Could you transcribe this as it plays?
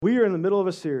We are in the middle of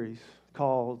a series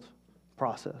called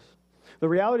Process. The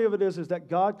reality of it is that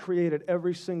God created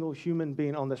every single human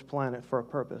being on this planet for a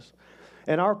purpose.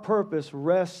 And our purpose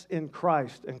rests in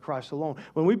Christ and Christ alone.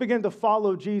 When we begin to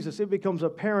follow Jesus, it becomes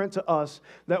apparent to us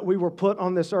that we were put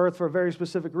on this earth for a very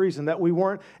specific reason, that we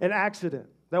weren't an accident,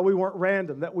 that we weren't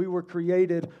random, that we were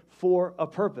created for a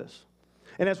purpose.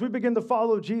 And as we begin to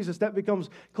follow Jesus, that becomes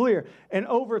clear. And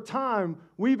over time,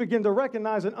 we begin to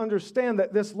recognize and understand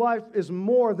that this life is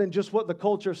more than just what the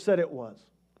culture said it was.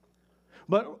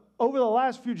 But over the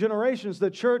last few generations,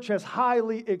 the church has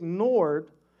highly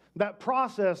ignored that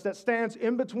process that stands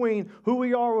in between who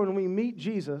we are when we meet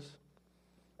Jesus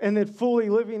and then fully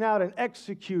living out and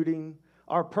executing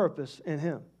our purpose in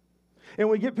Him. And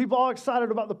we get people all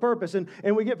excited about the purpose, and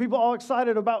we get people all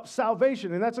excited about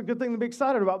salvation, and that's a good thing to be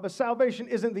excited about, but salvation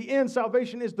isn't the end.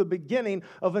 Salvation is the beginning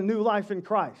of a new life in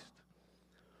Christ.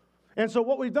 And so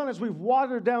what we've done is we've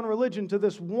watered down religion to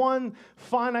this one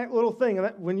finite little thing, and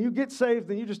that when you get saved,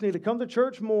 then you just need to come to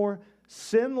church more,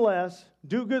 sin less,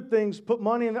 do good things, put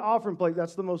money in the offering plate.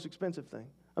 That's the most expensive thing.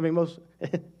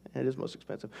 It is most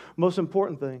expensive. Most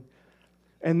important thing.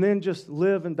 And then just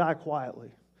live and die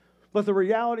quietly. But the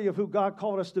reality of who God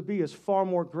called us to be is far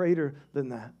more greater than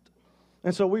that.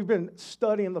 And so we've been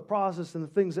studying the process and the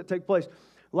things that take place.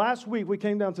 Last week, we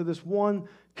came down to this one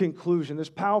conclusion, this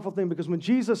powerful thing, because when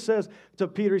Jesus says to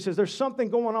Peter, He says, there's something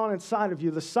going on inside of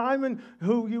you. The Simon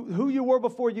who you were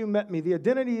before you met me, the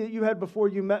identity that you had before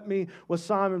you met me was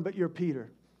Simon, but you're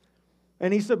Peter.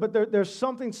 And He said, but there's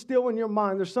something still in your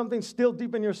mind. There's something still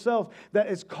deep in yourself that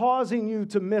is causing you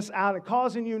to miss out and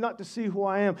causing you not to see who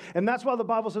I am. And that's why the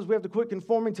Bible says we have to quit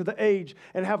conforming to the age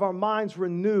and have our minds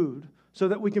renewed so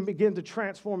that we can begin to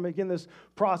transform, begin this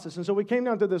process. And so we came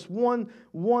down to this one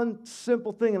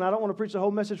simple thing. And I don't want to preach the whole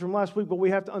message from last week, but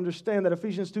we have to understand that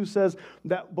Ephesians 2 says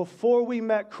that before we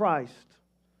met Christ,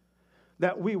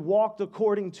 that we walked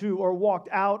according to or walked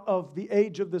out of the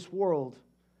age of this world,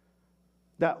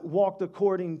 that walked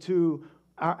according to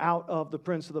our out of the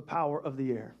prince of the power of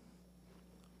the air.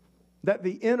 That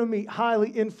the enemy highly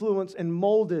influenced and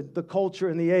molded the culture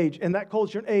and the age. And that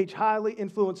culture and age highly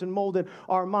influenced and molded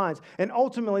our minds. And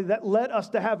ultimately that led us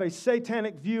to have a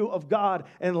satanic view of God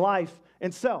and life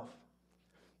and self.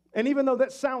 And even though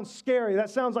that sounds scary, that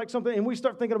sounds like something, and we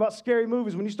start thinking about scary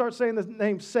movies, when you start saying the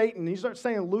name Satan, and you start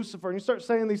saying Lucifer, and you start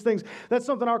saying these things, that's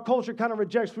something our culture kind of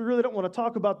rejects. We really don't want to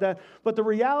talk about that. But the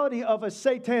reality of a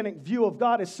satanic view of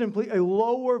God is simply a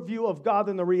lower view of God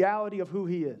than the reality of who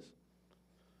He is.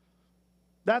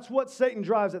 That's what Satan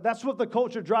drives at. That's what the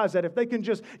culture drives at. If they can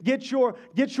just get your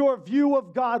view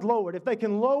of God lowered, if they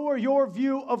can lower your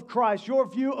view of Christ, your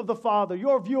view of the Father,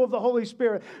 your view of the Holy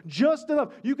Spirit, just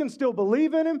enough, you can still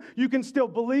believe in Him, you can still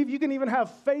believe, you can even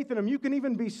have faith in Him, you can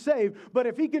even be saved. But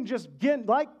if he can just get,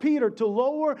 like Peter, to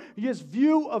lower his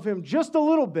view of Him just a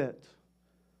little bit,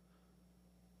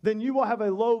 then you will have a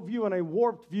low view and a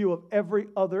warped view of every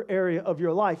other area of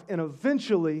your life. And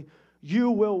eventually,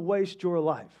 you will waste your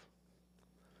life.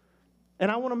 And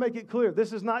I want to make it clear,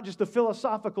 this is not just a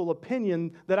philosophical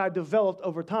opinion that I developed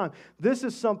over time. This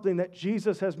is something that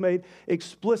Jesus has made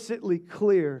explicitly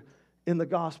clear in the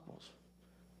Gospels.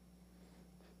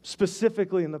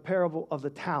 Specifically in the parable of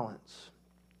the talents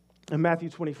in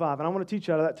Matthew 25. And I want to teach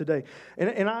you out of that today.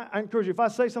 And I encourage you, if I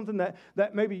say something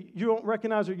that maybe you don't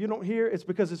recognize or you don't hear, it's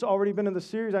because it's already been in the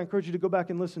series. I encourage you to go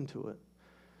back and listen to it.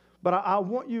 But I don't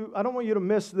want you to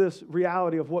miss this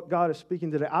reality of what God is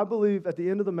speaking today. I believe at the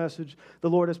end of the message, the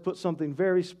Lord has put something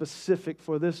very specific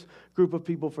for this group of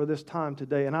people for this time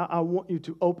today. And I want you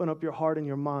to open up your heart and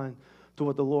your mind to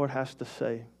what the Lord has to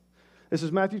say. This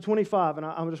is Matthew 25, and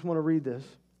I just want to read this.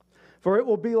 For it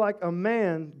will be like a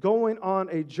man going on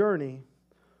a journey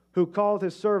who called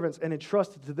his servants and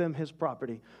entrusted to them his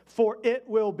property. For it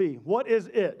will be. What is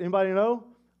it? Anybody know?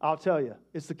 I'll tell you.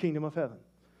 It's the kingdom of heaven.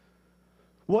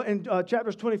 Well, in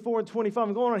chapters 24 and 25,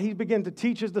 and going on, he began to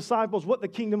teach his disciples what the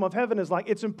kingdom of heaven is like.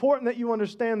 It's important that you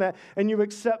understand that and you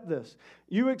accept this.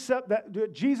 You accept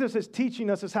that Jesus is teaching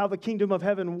us is how the kingdom of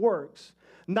heaven works,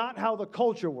 not how the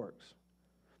culture works,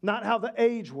 not how the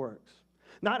age works,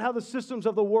 not how the systems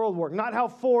of the world work, not how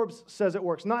Forbes says it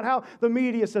works, not how the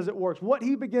media says it works. What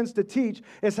he begins to teach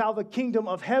is how the kingdom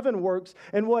of heaven works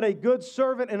and what a good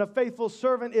servant and a faithful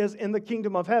servant is in the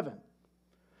kingdom of heaven.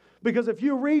 Because if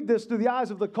you read this through the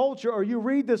eyes of the culture or you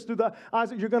read this through the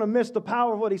eyes, you're going to miss the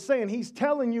power of what he's saying. He's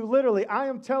telling you literally, I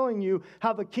am telling you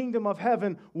how the kingdom of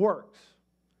heaven works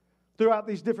throughout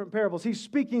these different parables. He's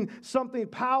speaking something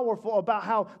powerful about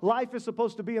how life is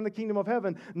supposed to be in the kingdom of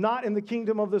heaven, not in the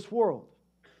kingdom of this world.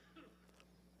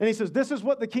 And he says, this is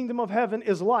what the kingdom of heaven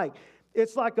is like.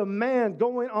 It's like a man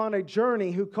going on a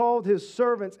journey who called his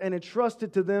servants and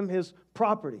entrusted to them his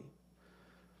property.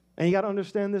 And you got to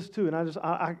understand this too. And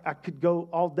I could go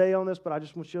all day on this, but I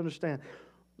just want you to understand.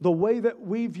 The way that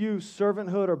we view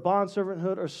servanthood or bond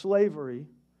servanthood or slavery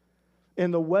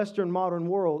in the Western modern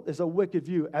world is a wicked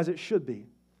view, as it should be.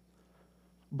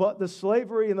 But the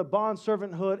slavery and the bond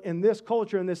servanthood in this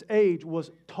culture, in this age,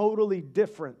 was totally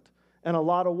different in a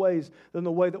lot of ways than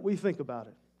the way that we think about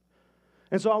it.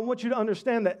 And so I want you to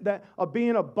understand that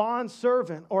being a bond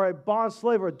servant or a bond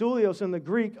slave or a doulos in the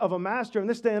Greek of a master in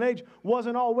this day and age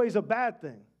wasn't always a bad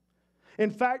thing. In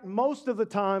fact, most of the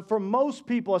time, for most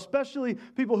people, especially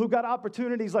people who got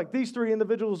opportunities like these three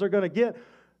individuals are going to get,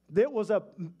 it was a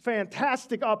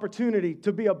fantastic opportunity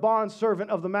to be a bond servant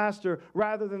of the master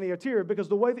rather than the artier, because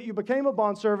the way that you became a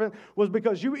bond servant was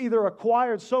because you either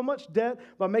acquired so much debt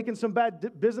by making some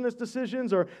bad business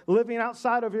decisions or living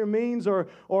outside of your means or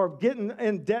getting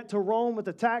in debt to Rome with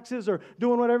the taxes or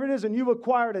doing whatever it is, and you've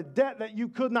acquired a debt that you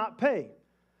could not pay.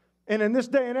 And in this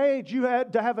day and age, you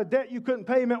had to have a debt you couldn't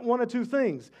pay meant one of two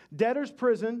things. Debtor's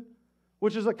prison,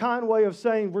 which is a kind way of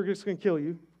saying we're just going to kill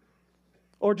you.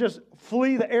 Or just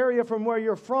flee the area from where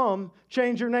you're from,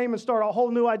 change your name, and start a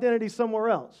whole new identity somewhere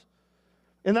else.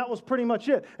 And that was pretty much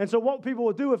it. And so what people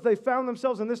would do if they found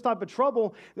themselves in this type of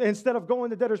trouble, instead of going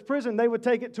to debtor's prison, they would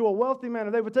take it to a wealthy man,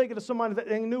 or they would take it to somebody that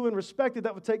they knew and respected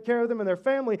that would take care of them and their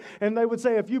family. And they would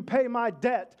say, if you pay my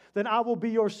debt, then I will be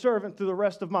your servant through the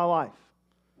rest of my life.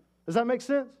 Does that make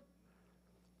sense?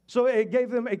 So it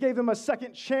gave them a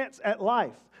second chance at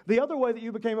life. The other way that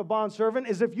you became a bondservant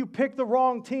is if you picked the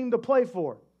wrong team to play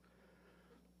for.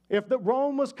 If the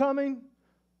Rome was coming,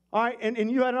 all right,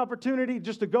 and you had an opportunity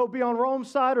just to go be on Rome's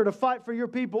side or to fight for your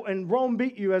people, and Rome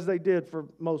beat you as they did for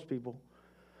most people,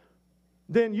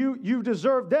 then you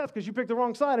deserve death because you picked the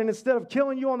wrong side. And instead of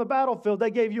killing you on the battlefield,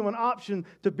 they gave you an option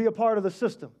to be a part of the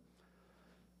system.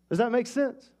 Does that make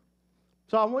sense?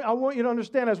 So I want you to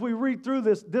understand, as we read through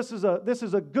this, this is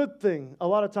a good thing a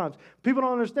lot of times. People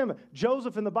don't understand, but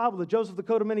Joseph in the Bible, the Joseph, the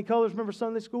coat of many colors, remember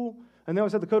Sunday school? And they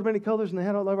always had the coat of many colors, and they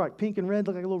had all like pink and red,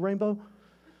 look like a little rainbow.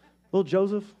 Little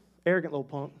Joseph, arrogant little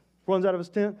punk, runs out of his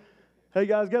tent. Hey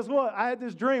guys, guess what? I had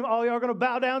this dream. All y'all are going to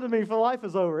bow down to me for life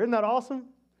is over. Isn't that awesome?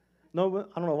 No,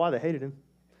 I don't know why they hated him.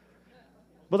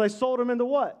 But they sold him into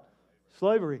what?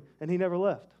 Slavery, and he never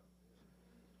left.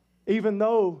 Even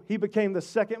though he became the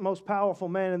second most powerful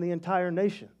man in the entire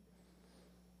nation.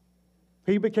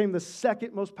 He became the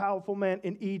second most powerful man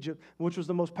in Egypt, which was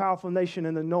the most powerful nation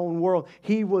in the known world.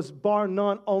 He was bar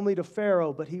none only to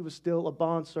Pharaoh, but he was still a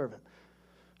bondservant.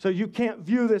 So you can't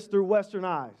view this through Western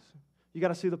eyes. You got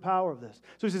to see the power of this.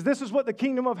 So he says, this is what the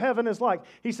kingdom of heaven is like.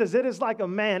 He says, it is like a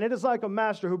man, it is like a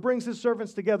master who brings his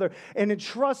servants together and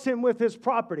entrusts him with his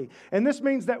property. And this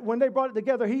means that when they brought it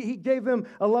together, he gave them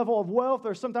a level of wealth,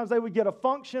 or sometimes they would get a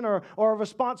function or a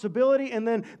responsibility, and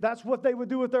then that's what they would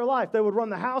do with their life. They would run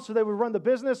the house, or they would run the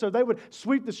business, or they would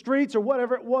sweep the streets, or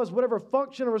whatever it was, whatever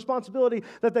function or responsibility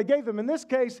that they gave them. In this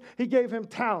case, he gave him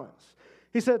talents.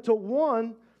 He said to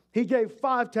one, he gave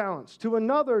 5 talents, to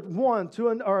another 1,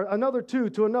 or another 2,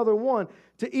 to another 1,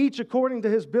 to each according to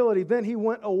his ability. Then he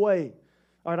went away.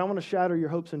 All right, I want to shatter your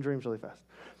hopes and dreams really fast.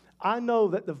 I know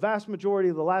that the vast majority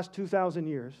of the last 2,000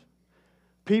 years,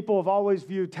 people have always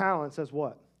viewed talents as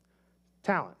what?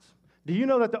 Talents. Do you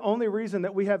know that the only reason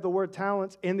that we have the word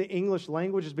talents in the English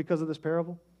language is because of this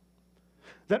parable?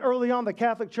 That early on, the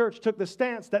Catholic Church took the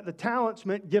stance that the talents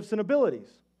meant gifts and abilities.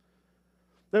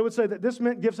 They would say that this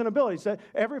meant gifts and abilities. That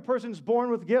every person's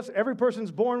born with gifts, every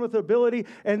person's born with ability,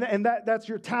 and that's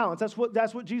your talents.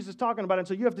 That's what Jesus is talking about. And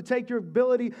so you have to take your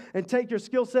ability and take your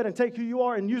skill set and take who you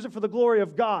are and use it for the glory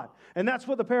of God. And that's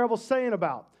what the parable's saying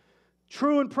about.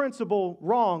 True in principle,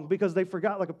 wrong, because they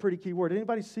forgot like a pretty key word.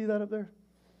 Anybody see that up there?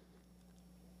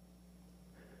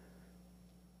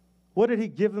 What did he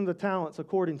give them the talents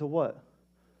according to what?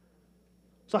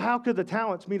 So how could the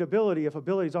talents mean ability if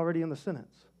ability is already in the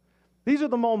sentence? These are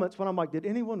the moments when I'm like, did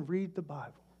anyone read the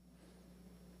Bible?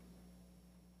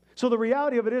 So the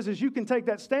reality of it is you can take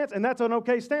that stance, and that's an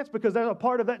okay stance because there's a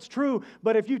part of that's true.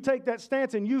 But if you take that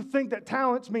stance and you think that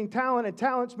talents mean talent and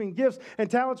talents mean gifts and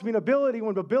talents mean ability,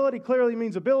 when ability clearly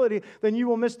means ability, then you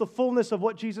will miss the fullness of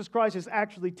what Jesus Christ is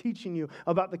actually teaching you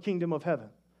about the kingdom of heaven.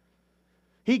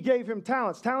 He gave him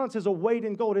talents. Talents is a weight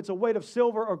in gold. It's a weight of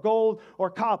silver or gold or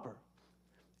copper.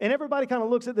 And everybody kind of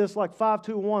looks at this like 5,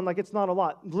 2, 1, like it's not a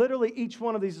lot. Literally, each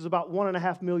one of these is about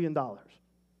 $1.5 million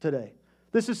today.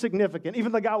 This is significant.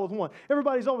 Even the guy with 1.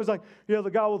 Everybody's always like, yeah, the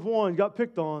guy with 1 got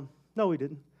picked on. No, he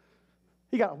didn't.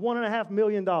 He got $1.5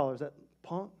 million, that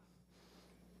punk.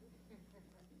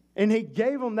 And he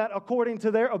gave them that according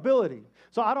to their ability.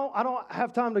 So I don't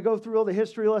have time to go through all the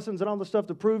history lessons and all the stuff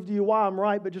to prove to you why I'm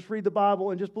right, but just read the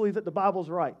Bible and just believe that the Bible's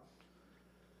right.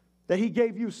 That He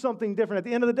gave you something different. At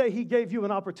the end of the day, He gave you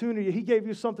an opportunity. He gave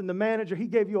you something to manage, or He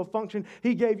gave you a function.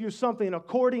 He gave you something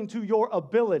according to your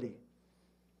ability.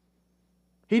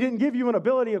 He didn't give you an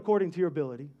ability according to your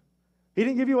ability. He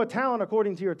didn't give you a talent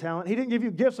according to your talent. He didn't give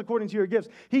you gifts according to your gifts.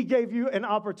 He gave you an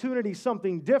opportunity,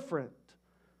 something different,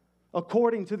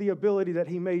 according to the ability that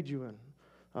He made you in.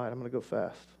 All right, I'm going to go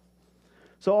fast.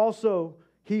 So also,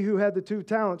 he who had the 2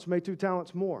 talents made 2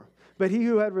 talents more. But he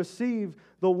who had received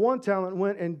the 1 talent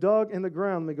went and dug in the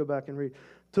ground. Let me go back and read.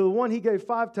 To the one he gave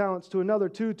 5 talents, to another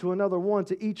 2, to another 1,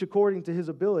 to each according to his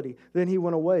ability. Then he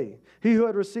went away. He who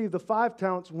had received the 5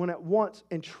 talents went at once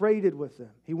and traded with them.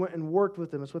 He went and worked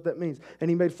with them. That's what that means. And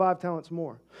he made 5 talents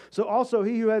more. So also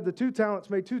he who had the 2 talents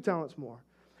made 2 talents more.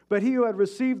 But he who had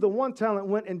received the 1 talent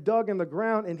went and dug in the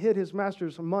ground and hid his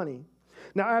master's money.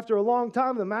 Now after a long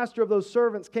time, the master of those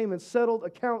servants came and settled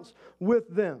accounts with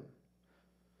them.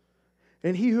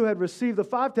 And he who had received the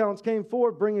 5 talents came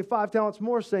forward, bringing 5 talents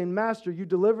more, saying, Master, you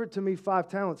delivered to me 5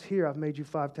 talents. Here, I've made you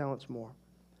 5 talents more.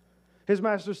 His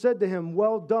master said to him,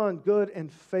 Well done, good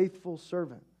and faithful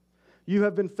servant. You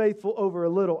have been faithful over a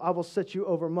little. I will set you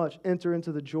over much. Enter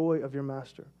into the joy of your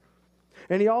master.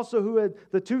 And he also who had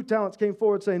the 2 talents came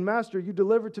forward, saying, Master, you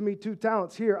delivered to me 2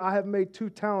 talents. Here, I have made 2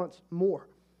 talents more.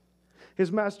 His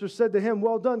master said to him,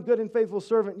 Well done, good and faithful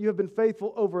servant. You have been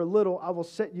faithful over a little. I will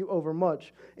set you over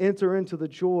much. Enter into the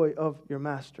joy of your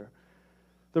master.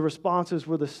 The responses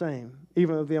were the same,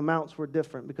 even though the amounts were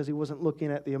different, because he wasn't looking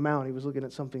at the amount. He was looking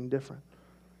at something different.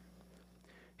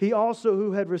 He also,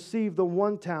 who had received the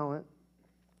 1 talent,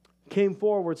 came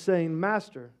forward saying,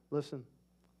 Master, listen,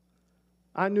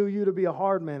 I knew you to be a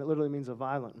hard man. It literally means a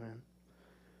violent man.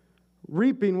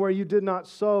 Reaping where you did not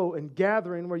sow, and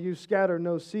gathering where you scattered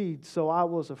no seed. So I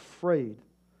was afraid,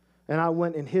 and I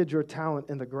went and hid your talent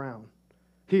in the ground.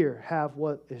 Here, have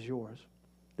what is yours.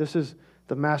 This is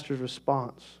the master's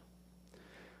response.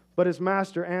 But his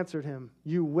master answered him,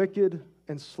 You wicked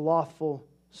and slothful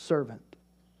servant.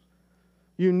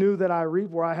 You knew that I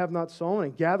reap where I have not sown,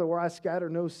 and gather where I scatter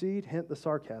no seed. Hint the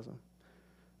sarcasm.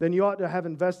 Then you ought to have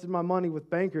invested my money with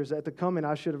bankers. At the coming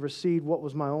I should have received what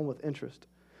was my own with interest.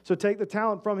 So take the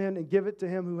talent from him and give it to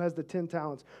him who has the 10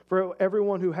 talents. For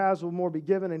everyone who has will more be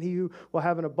given, and he who will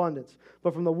have an abundance.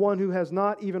 But from the one who has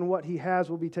not, even what he has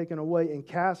will be taken away. And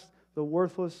cast the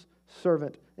worthless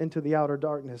servant into the outer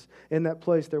darkness. In that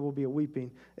place there will be a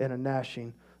weeping and a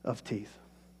gnashing of teeth.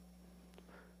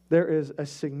 There is a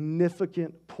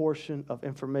significant portion of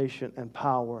information and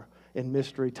power and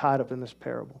mystery tied up in this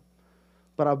parable.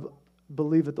 But I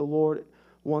believe that the Lord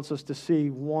wants us to see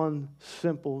one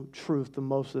simple truth the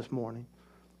most this morning.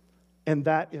 And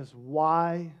that is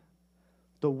why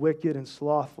the wicked and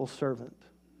slothful servant,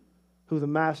 who the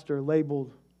master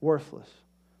labeled worthless,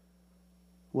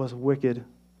 was wicked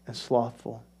and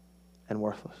slothful and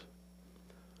worthless.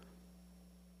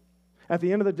 At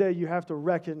the end of the day, you have to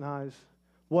recognize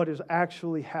what is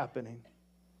actually happening.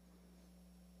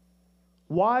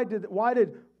 Why did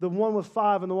the one with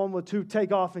 5 and the one with 2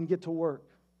 take off and get to work?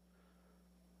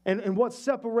 And what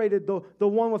separated the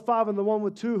one with 5 and the one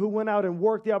with 2 who went out and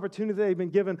worked the opportunity they'd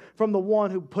been given from the one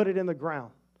who put it in the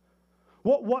ground?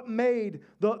 What made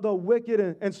the wicked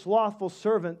and slothful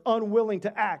servant unwilling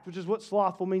to act, which is what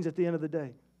slothful means at the end of the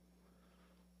day?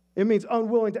 It means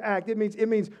unwilling to act. It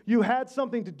means you had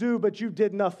something to do, but you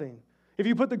did nothing. If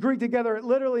you put the Greek together, it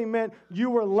literally meant you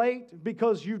were late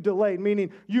because you delayed,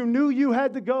 meaning you knew you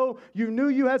had to go, you knew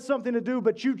you had something to do,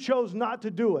 but you chose not to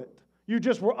do it. You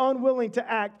just were unwilling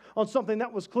to act on something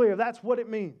that was clear. That's what it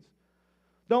means.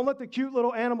 Don't let the cute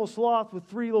little animal sloth with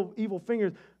 3 little evil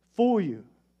fingers fool you.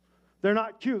 They're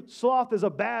not cute. Sloth is a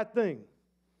bad thing.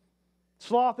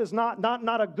 Sloth is not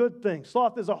a good thing.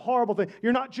 Sloth is a horrible thing.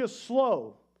 You're not just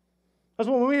slow. That's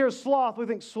when we hear sloth, we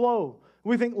think slow.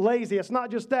 We think lazy. It's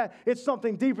not just that. It's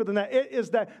something deeper than that. It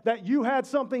is that you had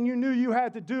something you knew you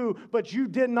had to do, but you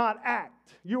did not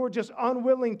act. You were just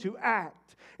unwilling to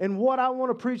act. And what I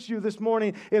want to preach to you this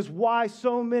morning is why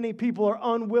so many people are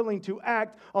unwilling to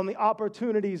act on the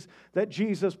opportunities that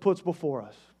Jesus puts before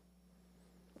us.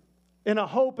 In a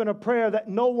hope and a prayer that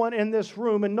no one in this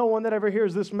room and no one that ever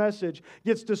hears this message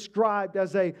gets described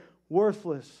as a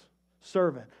worthless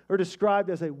servant or described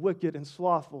as a wicked and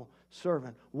slothful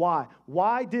servant. Why?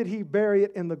 Why did he bury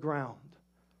it in the ground?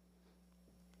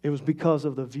 It was because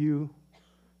of the view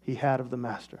he had of the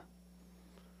master.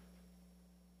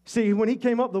 See, when he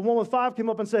came up, the one with 5 came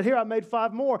up and said, here, I made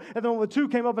 5 more. And the one with 2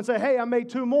 came up and said, hey, I made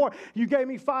 2 more. You gave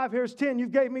me 5, here's 10. You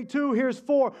gave me 2, here's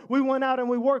 4. We went out and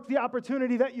we worked the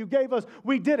opportunity that you gave us.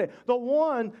 We did it. The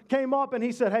one came up and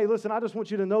he said, hey, listen, I just want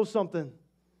you to know something.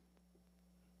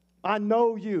 I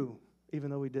know you, even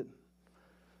though we didn't.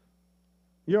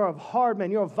 You're a hard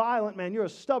man. You're a violent man. You're a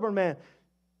stubborn man.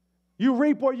 You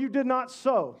reap where you did not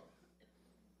sow.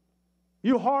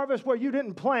 You harvest where you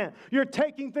didn't plant. You're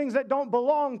taking things that don't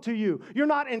belong to you. You're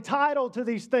not entitled to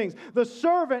these things. The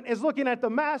servant is looking at the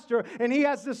master, and he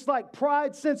has this like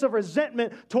pride sense of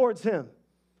resentment towards him.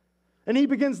 And he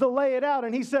begins to lay it out,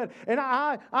 and he said, and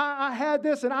I had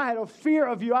this, and I had a fear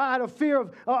of you. I had a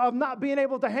fear of not being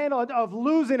able to handle it, of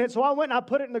losing it, so I went and I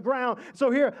put it in the ground.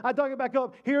 So here, I dug it back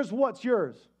up. Here's what's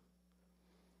yours.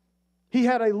 He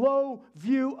had a low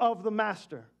view of the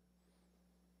master.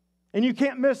 And you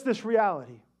can't miss this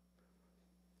reality.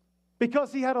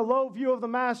 Because he had a low view of the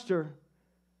master,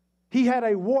 he had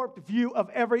a warped view of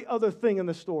every other thing in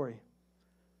the story.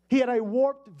 He had a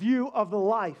warped view of the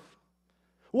life.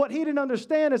 What he didn't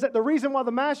understand is that the reason why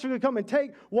the master could come and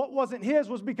take what wasn't his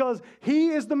was because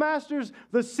he is the master's,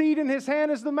 the seed in his hand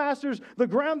is the master's, the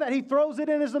ground that he throws it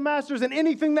in is the master's, and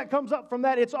anything that comes up from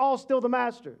that, it's all still the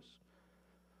master's.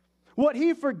 What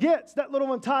he forgets, that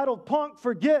little entitled punk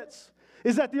forgets,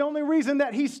 is that the only reason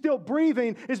that he's still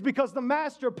breathing is because the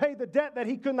master paid the debt that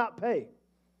he could not pay.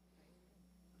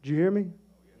 Did you hear me?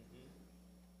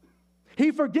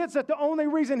 He forgets that the only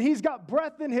reason he's got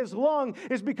breath in his lung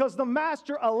is because the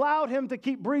master allowed him to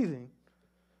keep breathing.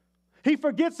 He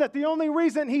forgets that the only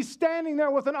reason he's standing there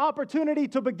with an opportunity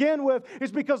to begin with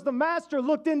is because the master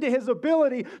looked into his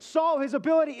ability, saw his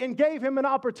ability, and gave him an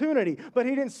opportunity. But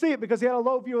he didn't see it because he had a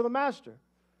low view of the master.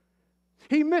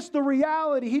 He missed the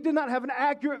reality. He did not have an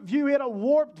accurate view. He had a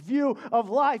warped view of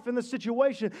life in the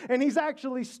situation. And he's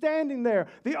actually standing there.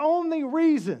 The only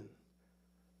reason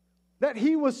that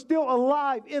he was still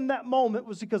alive in that moment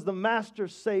was because the master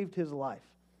saved his life.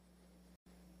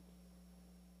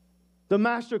 The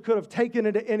master could have taken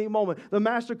it at any moment. The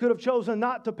master could have chosen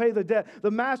not to pay the debt.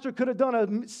 The master could have done a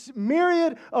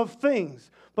myriad of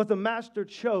things. But the master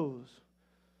chose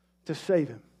to save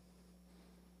him.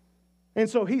 And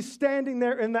so he's standing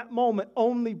there in that moment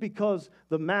only because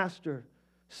the master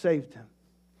saved him.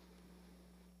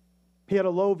 He had a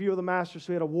low view of the master, so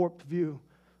he had a warped view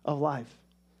of life.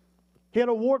 He had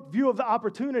a warped view of the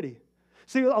opportunity.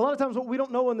 See, a lot of times what we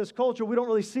don't know in this culture, we don't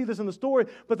really see this in the story,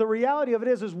 but the reality of it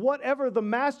is whatever the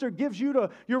master gives you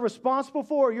you're responsible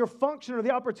for, your function or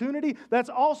the opportunity, that's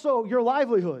also your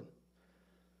livelihood.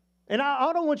 And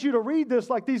I don't want you to read this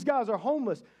like these guys are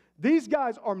homeless. These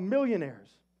guys are millionaires.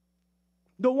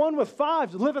 The one with 5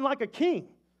 is living like a king.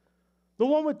 The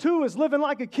one with 2 is living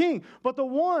like a king. But the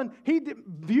one, he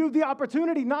viewed the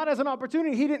opportunity not as an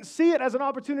opportunity. He didn't see it as an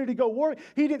opportunity to go work.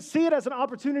 He didn't see it as an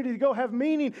opportunity to go have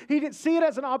meaning. He didn't see it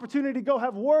as an opportunity to go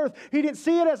have worth. He didn't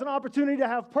see it as an opportunity to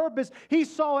have purpose. He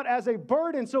saw it as a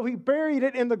burden, so he buried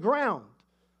it in the ground.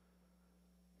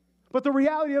 But the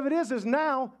reality of it is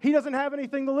now he doesn't have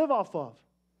anything to live off of.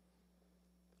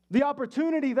 The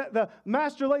opportunity that the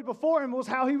master laid before him was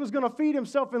how he was going to feed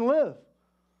himself and live.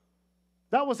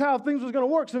 That was how things was going to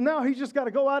work. So now he's just got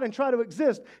to go out and try to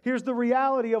exist. Here's the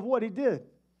reality of what he did.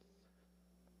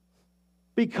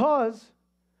 Because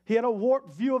he had a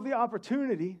warped view of the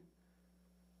opportunity,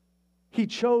 he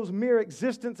chose mere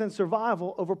existence and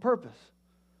survival over purpose.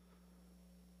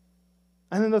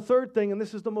 And then the third thing, and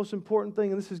this is the most important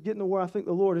thing, and this is getting to where I think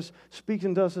the Lord is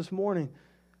speaking to us this morning.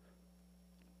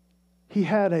 He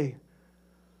had a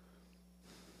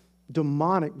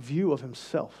demonic view of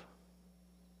himself,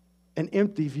 an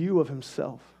empty view of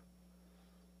himself.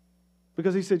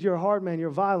 Because he said, you're a hard man, you're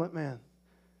a violent man.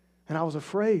 And I was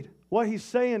afraid. What he's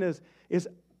saying is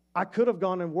I could have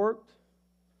gone and worked,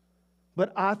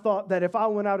 but I thought that if I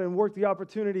went out and worked the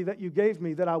opportunity that you gave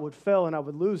me, that I would fail and I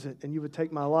would lose it and you would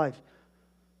take my life.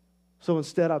 So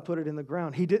instead I put it in the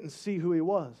ground. He didn't see who he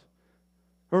was.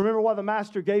 Remember why the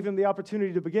master gave him the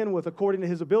opportunity to begin with according to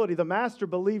his ability. The master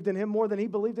believed in him more than he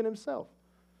believed in himself.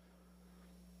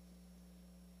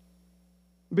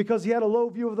 Because he had a low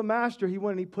view of the master, he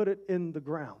went and he put it in the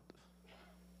ground.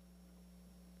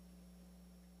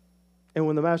 And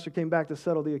when the master came back to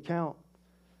settle the account,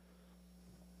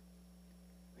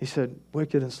 he said,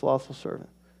 wicked and slothful servant.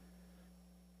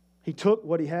 He took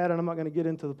what he had, and I'm not going to get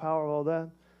into the power of all that.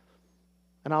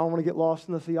 And I don't want to get lost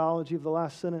in the theology of the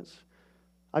last sentence.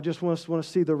 I just want to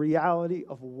see the reality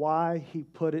of why he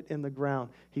put it in the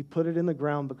ground. He put it in the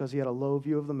ground because he had a low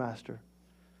view of the master.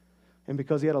 And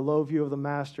because he had a low view of the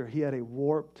master, he had a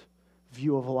warped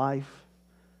view of life.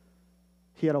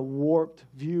 He had a warped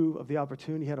view of the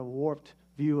opportunity. He had a warped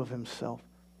view of himself.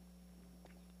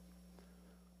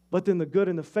 But then the good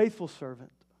and the faithful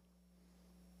servant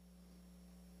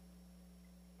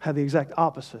had the exact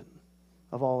opposite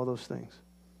of all of those things.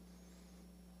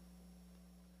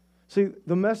 See,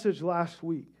 the message last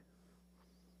week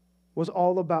was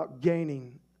all about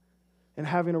gaining and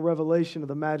having a revelation of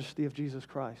the majesty of Jesus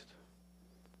Christ.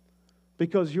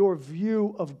 Because your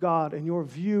view of God and your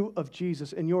view of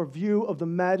Jesus and your view of the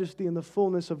majesty and the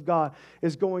fullness of God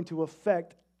is going to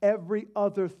affect every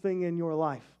other thing in your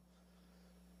life.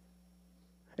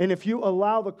 And if you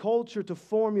allow the culture to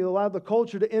form you, allow the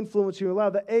culture to influence you,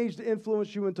 allow the age to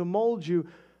influence you and to mold you,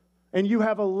 and you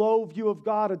have a low view of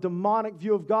God, a demonic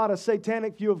view of God, a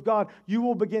satanic view of God, you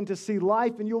will begin to see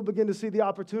life and you will begin to see the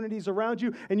opportunities around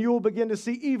you, and you will begin to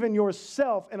see even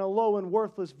yourself in a low and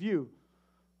worthless view,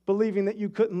 believing that you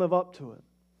couldn't live up to it.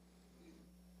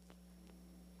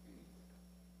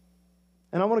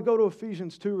 And I want to go to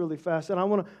Ephesians 2 really fast, and I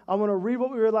want to read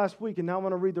what we read last week, and now I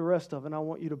want to read the rest of it, and I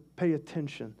want you to pay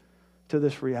attention to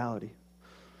this reality.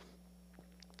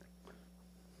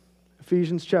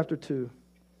 Ephesians chapter 2.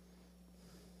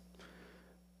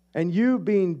 And you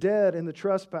being dead in the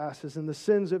trespasses and the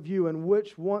sins of you, in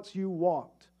which once you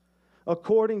walked,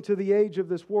 according to the age of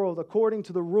this world, according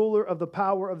to the ruler of the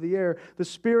power of the air, the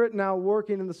spirit now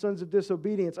working in the sons of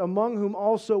disobedience, among whom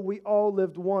also we all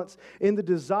lived once in the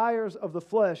desires of the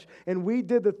flesh, and we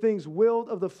did the things willed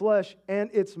of the flesh and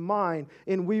its mind,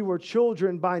 and we were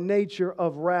children by nature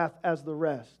of wrath as the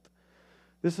rest.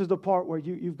 This is the part where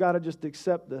you've got to just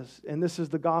accept this, and this is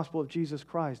the gospel of Jesus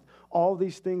Christ. All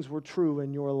these things were true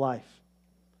in your life.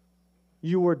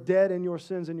 You were dead in your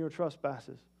sins and your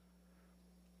trespasses.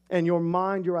 And your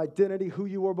mind, your identity, who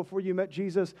you were before you met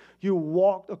Jesus, you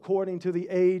walked according to the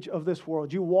age of this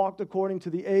world. You walked according to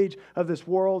the age of this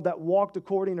world that walked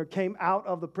according or came out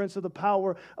of the prince of the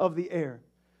power of the air.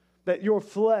 That your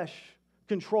flesh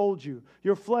controlled you.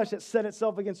 Your flesh that set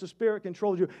itself against the spirit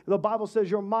controlled you. The Bible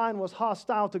says your mind was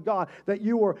hostile to God, that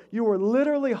you were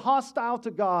literally hostile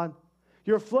to God.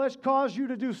 Your flesh caused you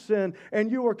to do sin, and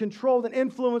you were controlled and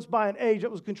influenced by an age that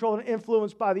was controlled and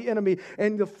influenced by the enemy.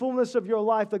 And the fullness of your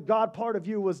life, the God part of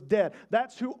you, was dead.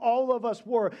 That's who all of us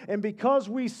were. And because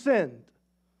we sinned,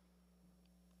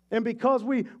 and because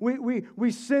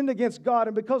we sinned against God,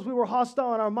 and because we were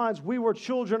hostile in our minds, we were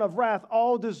children of wrath,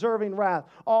 all deserving wrath,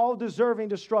 all deserving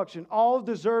destruction, all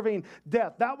deserving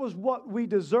death. That was what we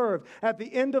deserved. At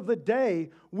the end of the day,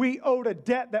 we owed a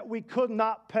debt that we could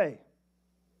not pay.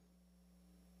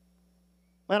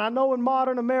 And I know in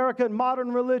modern America and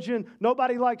modern religion,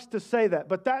 nobody likes to say that.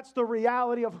 But that's the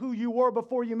reality of who you were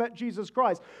before you met Jesus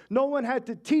Christ. No one had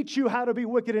to teach you how to be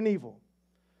wicked and evil.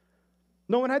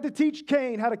 No one had to teach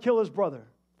Cain how to kill his brother.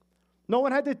 No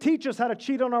one had to teach us how to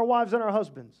cheat on our wives and our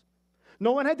husbands.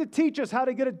 No one had to teach us how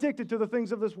to get addicted to the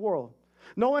things of this world.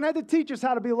 No one had to teach us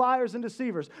how to be liars and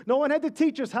deceivers. No one had to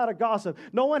teach us how to gossip.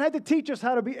 No one had to teach us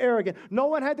how to be arrogant. No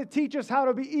one had to teach us how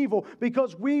to be evil,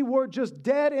 because we were just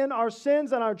dead in our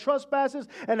sins and our trespasses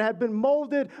and had been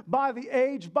molded by the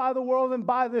age, by the world, and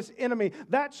by this enemy.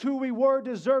 That's who we were,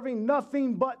 deserving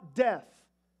nothing but death.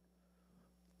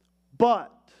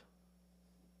 But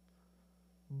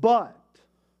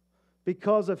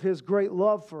because of His great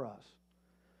love for us,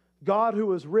 God,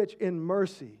 who is rich in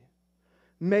mercy,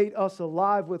 made us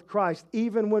alive with Christ,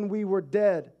 even when we were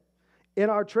dead in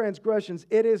our transgressions.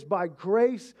 It is by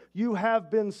grace you have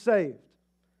been saved.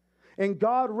 And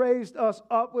God raised us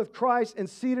up with Christ and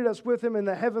seated us with Him in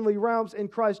the heavenly realms in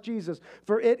Christ Jesus.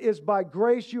 For it is by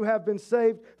grace you have been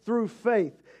saved through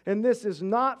faith. And this is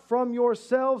not from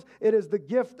yourselves, it is the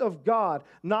gift of God,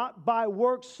 not by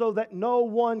works, so that no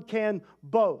one can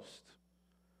boast.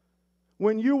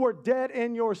 When you were dead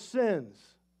in your sins,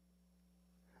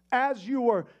 as you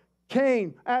were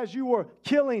Cain, as you were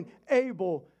killing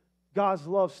Abel, God's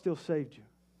love still saved you.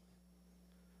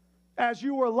 As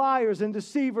you were liars and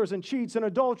deceivers and cheats and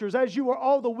adulterers, as you were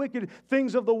all the wicked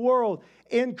things of the world,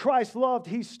 in Christ's love,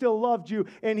 He still loved you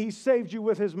and He saved you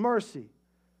with His mercy.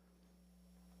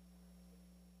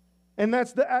 And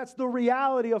that's the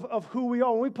reality of who we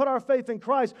are. When we put our faith in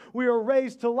Christ, we are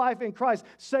raised to life in Christ,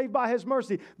 saved by His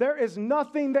mercy. There is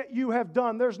nothing that you have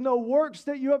done. There's no works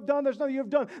that you have done. There's nothing you have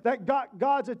done that got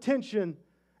God's attention.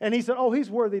 And He said, oh, he's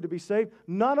worthy to be saved.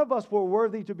 None of us were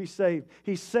worthy to be saved.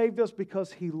 He saved us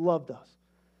because He loved us.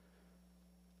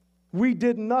 We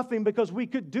did nothing because we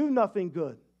could do nothing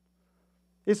good.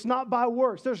 It's not by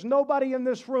works. There's nobody in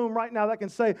this room right now that can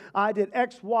say, I did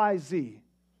X, Y, Z.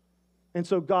 And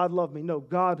so God loved me. No,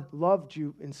 God loved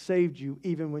you and saved you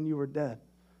even when you were dead.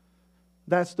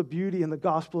 That's the beauty in the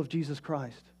gospel of Jesus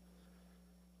Christ.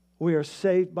 We are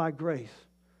saved by grace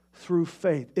through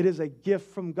faith. It is a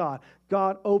gift from God.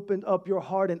 God opened up your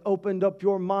heart and opened up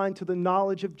your mind to the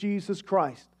knowledge of Jesus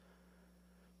Christ.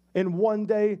 And one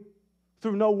day,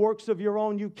 through no works of your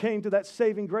own, you came to that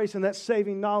saving grace and that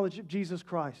saving knowledge of Jesus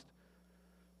Christ.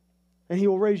 And He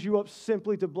will raise you up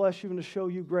simply to bless you and to show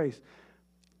you grace.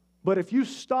 But if you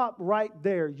stop right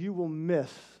there, you will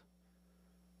miss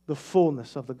the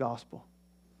fullness of the gospel.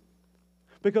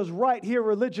 Because right here,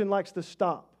 religion likes to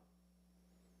stop.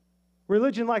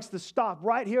 Religion likes to stop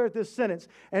right here at this sentence,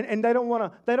 and they don't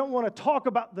want to talk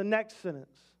about the next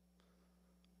sentence.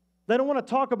 They don't want to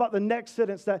talk about the next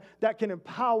sentence that can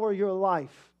empower your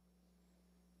life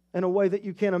in a way that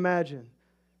you can't imagine.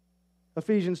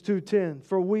 Ephesians 2:10,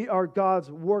 for we are God's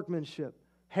workmanship,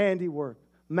 handiwork,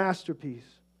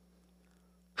 masterpiece,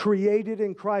 created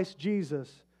in Christ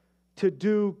Jesus to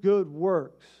do good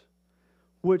works,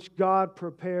 which God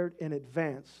prepared in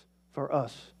advance for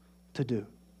us to do.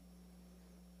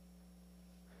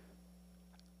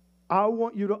 I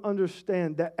want you to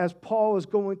understand that as Paul is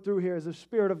going through here, as the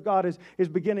Spirit of God is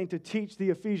beginning to teach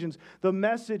the Ephesians, the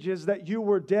message is that you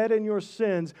were dead in your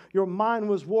sins, your mind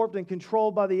was warped and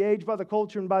controlled by the age, by the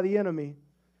culture, and by the enemy.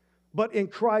 But in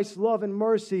Christ's love and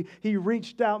mercy, He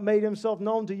reached out, made Himself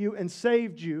known to you, and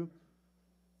saved you.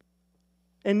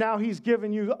 And now He's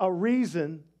given you a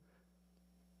reason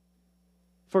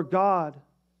for God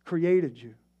created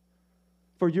you.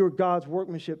 For you're God's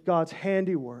workmanship, God's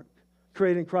handiwork,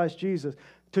 created in Christ Jesus,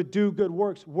 to do good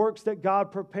works, works that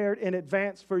God prepared in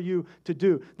advance for you to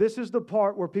do. This is the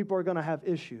part where people are going to have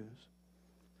issues.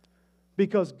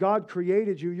 Because God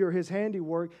created you, you're His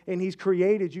handiwork, and He's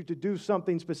created you to do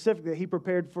something specific that He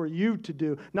prepared for you to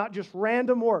do, not just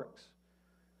random works.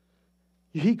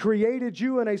 He created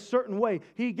you in a certain way.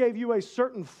 He gave you a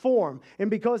certain form. And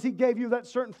because He gave you that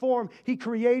certain form, He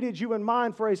created you in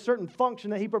mind for a certain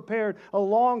function that He prepared a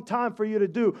long time for you to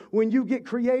do. When you get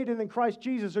created in Christ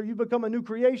Jesus, or you become a new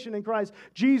creation in Christ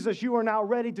Jesus, you are now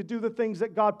ready to do the things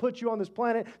that God put you on this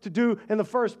planet to do in the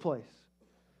first place.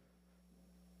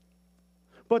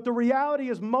 But the reality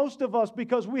is, most of us,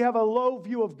 because we have a low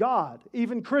view of God,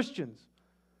 even Christians,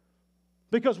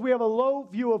 because we have a low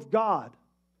view of God,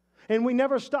 and we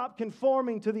never stop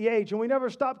conforming to the age, and we never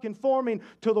stop conforming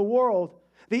to the world,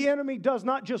 the enemy does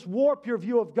not just warp your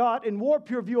view of God and warp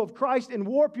your view of Christ and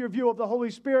warp your view of the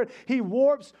Holy Spirit. He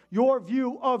warps your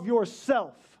view of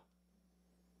yourself.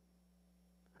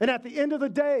 And at the end of the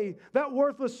day, that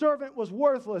worthless servant was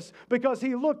worthless because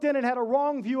he looked in and had a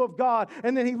wrong view of God.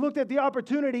 And then he looked at the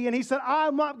opportunity and he said,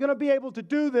 I'm not going to be able to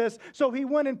do this. So he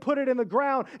went and put it in the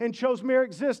ground and chose mere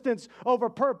existence over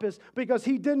purpose because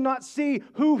he did not see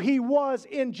who he was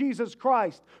in Jesus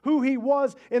Christ, who he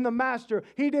was in the Master.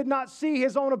 He did not see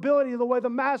his own ability the way the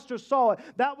Master saw it.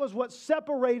 That was what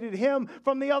separated him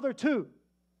from the other two.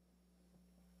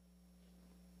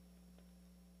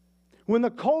 When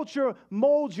the culture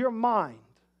molds your mind,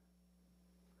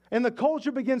 and the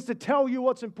culture begins to tell you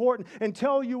what's important and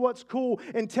tell you what's cool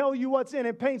and tell you what's in,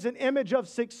 it paints an image of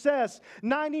success.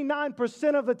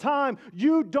 99% of the time,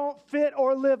 you don't fit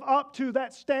or live up to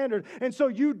that standard. And so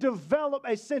you develop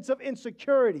a sense of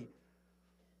insecurity.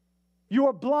 You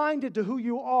are blinded to who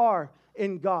you are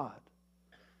in God.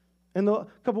 And a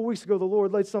couple weeks ago, the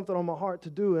Lord laid something on my heart to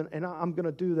do, and I'm going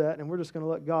to do that, and we're just going to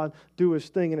let God do His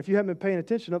thing. And if you haven't been paying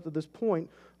attention up to this point,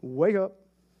 wake up.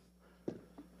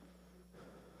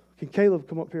 Can Caleb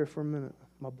come up here for a minute?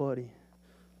 My buddy.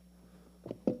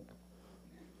 This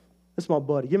is my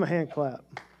buddy. Give him a hand clap.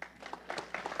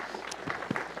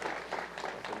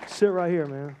 Sit right here,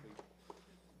 man.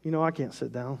 You know I can't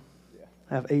sit down.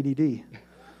 I have ADD.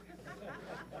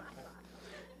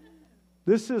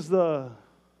 This is the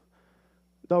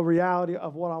reality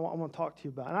of what I want to talk to you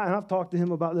about. And I've talked to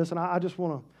him about this, and I just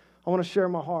want to share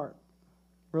my heart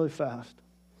really fast.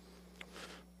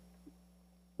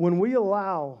 When we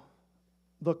allow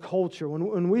the culture,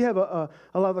 when we have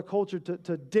allow the culture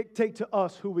to dictate to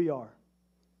us who we are,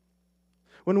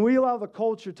 when we allow the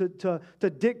culture to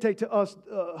dictate to us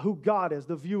who God is,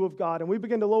 the view of God, and we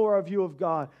begin to lower our view of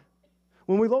God,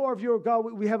 when we lower our view of God,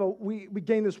 we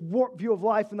gain this warped view of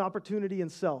life and opportunity and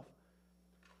self.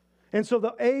 And so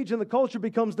the age and the culture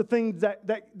becomes the thing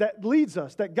that leads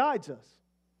us, that guides us.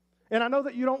 And I know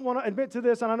that you don't want to admit to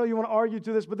this, and I know you want to argue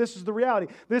to this, but this is the reality.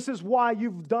 This is why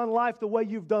you've done life the way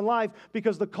you've done life,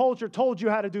 because the culture told you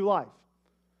how to do life.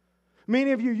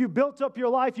 Many of you built up your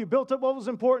life, you built up what was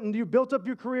important, you built up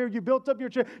your career, you built up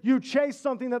you chased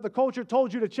something that the culture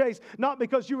told you to chase, not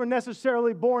because you were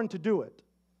necessarily born to do it.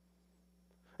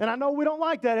 And I know we don't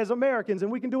like that as Americans,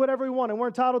 and we can do whatever we want, and we're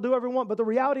entitled to do whatever we want, but the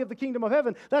reality of the kingdom of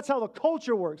heaven, that's how the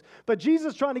culture works. But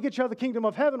Jesus is trying to get you how the kingdom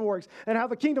of heaven works. And how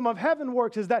the kingdom of heaven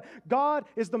works is that God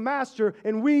is the master,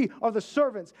 and we are the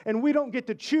servants. And we don't get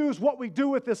to choose what we do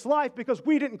with this life because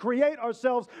we didn't create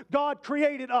ourselves. God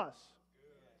created us.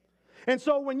 And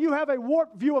so when you have a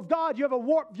warped view of God, you have a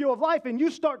warped view of life, and you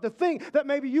start to think that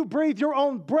maybe you breathe your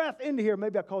own breath into here.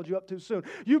 Maybe I called you up too soon.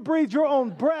 You breathe your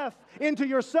own breath into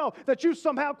yourself, that you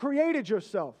somehow created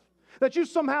yourself, that you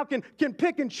somehow can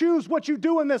pick and choose what you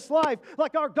do in this life,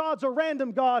 like our God's a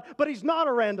random God, but He's not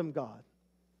a random God.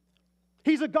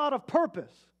 He's a God of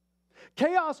purpose.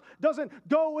 Chaos doesn't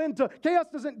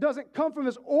come from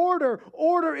His order.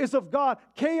 Order is of God.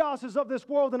 Chaos is of this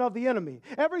world and of the enemy.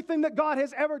 Everything that God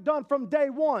has ever done from day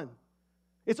one,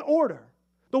 it's order.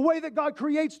 The way that God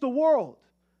creates the world.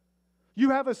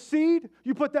 You have a seed,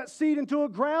 you put that seed into a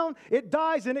ground, it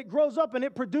dies and it grows up and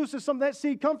it produces something that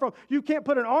seed come from. You can't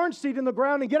put an orange seed in the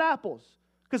ground and get apples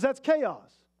because that's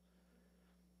chaos.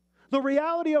 The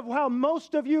reality of how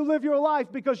most of you live your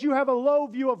life, because you have a low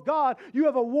view of God, you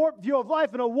have a warped view of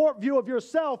life and a warped view of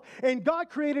yourself, and God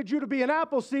created you to be an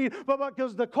apple seed, but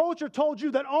because the culture told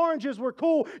you that oranges were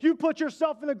cool, you put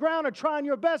yourself in the ground and trying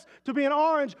your best to be an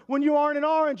orange. When you aren't an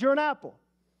orange, you're an apple.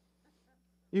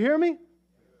 You hear me?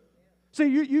 See,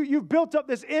 you've built up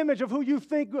this image of who you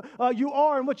think you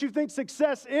are and what you think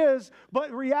success is,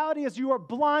 but reality is you are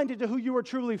blinded to who you are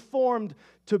truly formed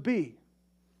to be.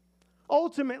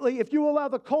 Ultimately, if you allow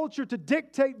the culture to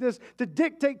dictate this, to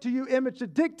dictate to you image, to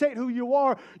dictate who you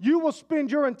are, you will spend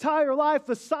your entire life,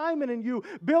 the Simon in you,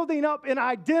 building up an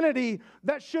identity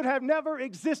that should have never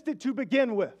existed to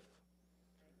begin with.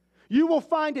 You will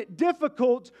find it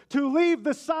difficult to leave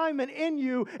the Simon in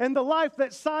you and the life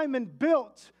that Simon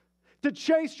built to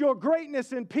chase your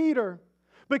greatness in Peter,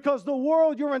 because the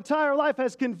world your entire life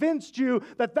has convinced you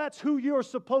that that's who you're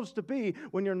supposed to be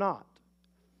when you're not.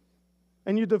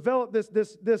 And you develop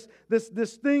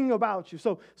this thing about you.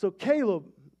 So Caleb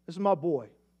is my boy.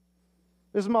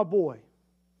 This is my boy.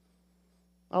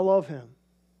 I love him.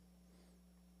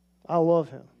 I love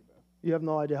him. You have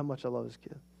no idea how much I love this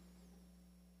kid.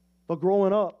 But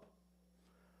growing up,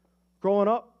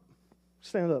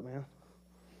 stand up, man.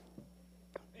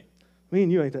 Me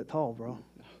and you ain't that tall, bro.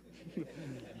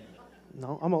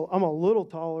 No, I'm a little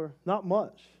taller, not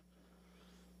much.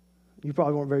 You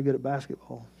probably weren't very good at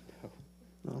basketball.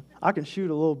 No, I can shoot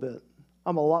a little bit.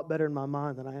 I'm a lot better in my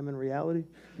mind than I am in reality.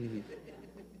 Mm-hmm.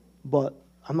 But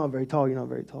I'm not very tall. You're not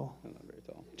very tall. I'm not very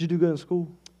tall. Did you do good in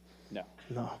school? No.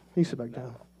 No. You sit back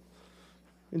down.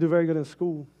 You do very good in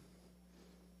school.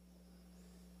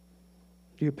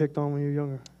 Do you get picked on when you're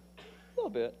younger? A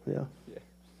little bit. Yeah. Yeah.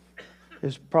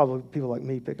 It's probably people like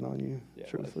me picking on you, yeah,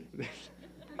 truthfully.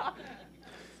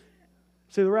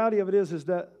 See, the reality of it is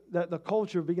that the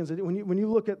culture begins, when you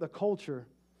look at the culture,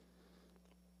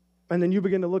 and then you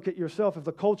begin to look at yourself, if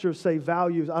the culture, say,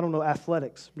 values, I don't know,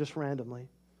 athletics, just randomly.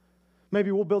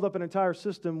 Maybe we'll build up an entire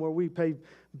system where we pay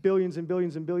billions and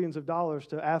billions and billions of dollars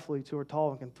to athletes who are tall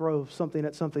and can throw something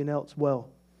at something else well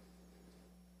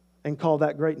and call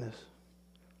that greatness.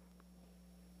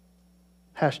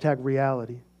 Hashtag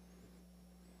reality.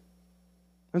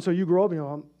 And so you grow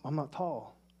up, I'm not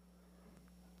tall.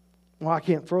 Well, I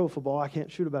can't throw a football. I can't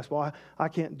shoot a basketball. I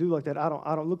can't do like that. I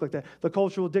don't look like that. The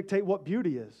culture will dictate what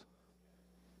beauty is.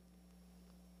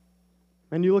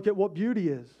 And you look at what beauty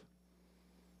is.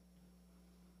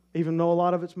 Even though a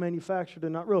lot of it's manufactured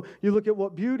and not real. You look at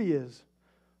what beauty is.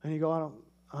 And you go,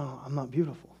 I'm not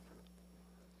beautiful.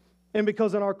 And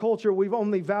because in our culture, we've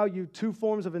only valued 2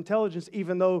 forms of intelligence,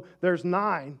 even though there's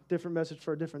 9, different message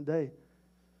for a different day.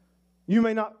 You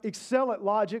may not excel at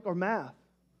logic or math.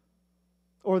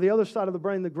 Or the other side of the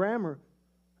brain, the grammar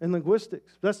and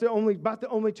linguistics. That's about the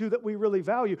only 2 that we really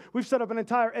value. We've set up an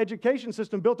entire education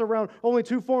system built around only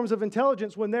 2 forms of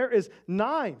intelligence when there is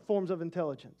 9 forms of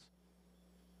intelligence.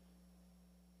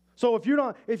 So if you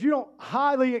don't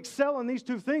highly excel in these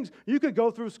 2 things, you could go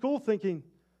through school thinking,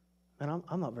 man,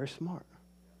 I'm not very smart.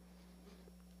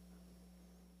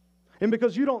 And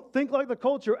because you don't think like the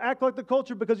culture, act like the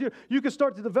culture, because you can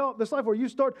start to develop this life where you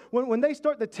start, when they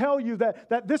start to tell you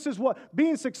that this is what,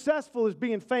 being successful is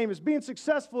being famous, being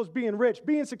successful is being rich,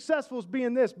 being successful is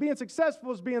being this, being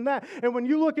successful is being that. And when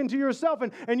you look into yourself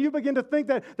and you begin to think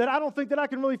that I don't think that I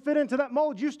can really fit into that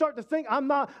mold, you start to think I'm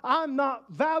not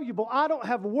valuable. I don't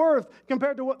have worth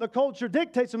compared to what the culture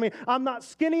dictates of me. I'm not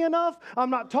skinny enough.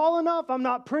 I'm not tall enough. I'm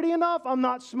not pretty enough. I'm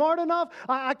not smart enough.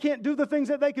 I can't do the things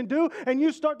that they can do. And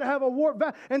you start to have a warped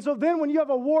view. And so then when you have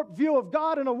a warped view of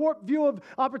God and a warped view of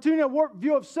opportunity, a warped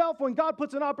view of self, when God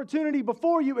puts an opportunity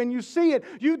before you and you see it,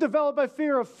 you develop a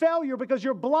fear of failure because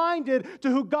you're blinded to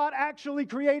who God actually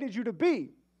created you to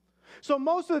be. So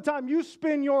most of the time you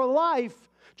spend your life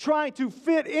trying to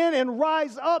fit in and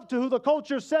rise up to who the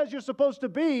culture says you're supposed to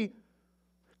be,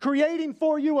 creating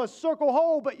for you a circle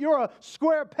hole, but you're a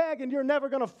square peg and you're never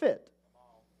going to fit.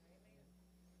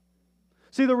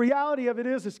 See, the reality of it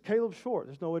is Caleb's short.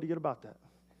 There's no way to get about that.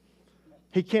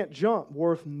 He can't jump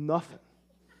worth nothing.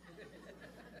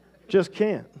 Just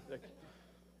can't.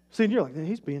 See, and you're like,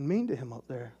 he's being mean to him up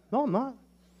there. No, I'm not.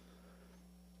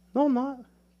 No, I'm not.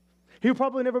 He'll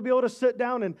probably never be able to sit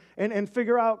down and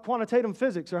figure out quantitative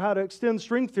physics or how to extend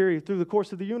string theory through the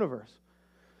course of the universe.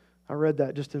 I read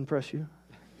that just to impress you.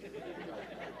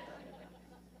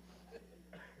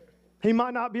 He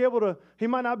might not be able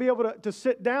to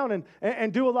sit down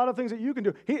and do a lot of things that you can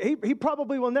do. He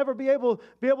probably will never be able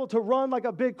to run like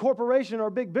a big corporation or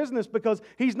a big business because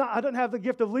I don't have the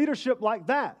gift of leadership like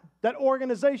that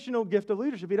organizational gift of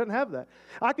leadership. He doesn't have that.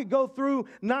 I could go through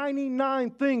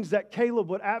 99 things that Caleb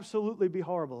would absolutely be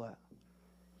horrible at.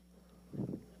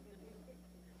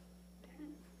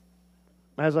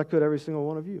 As I could every single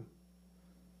one of you.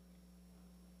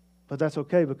 But that's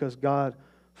okay because God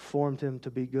formed him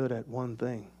to be good at one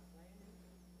thing.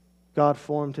 God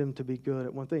formed him to be good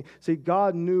at one thing. See,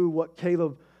 God knew what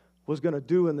Caleb was going to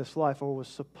do in this life or was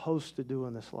supposed to do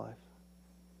in this life,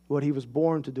 what he was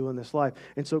born to do in this life.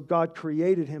 And so God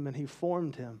created him and he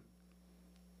formed him.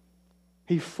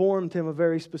 He formed him a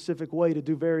very specific way to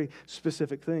do very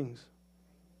specific things.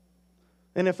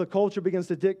 And if the culture begins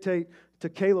to dictate to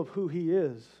Caleb who he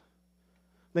is,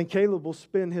 then Caleb will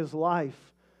spend his life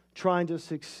trying to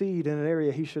succeed in an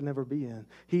area he should never be in.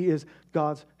 He is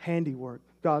God's handiwork,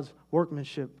 God's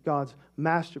workmanship, God's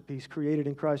masterpiece created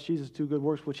in Christ Jesus to do good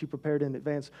works which he prepared in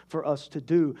advance for us to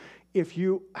do. If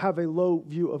you have a low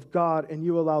view of God and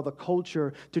you allow the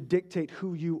culture to dictate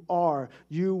who you are,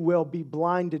 you will be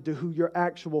blinded to who your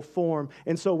actual form.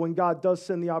 And so when God does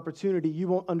send the opportunity, you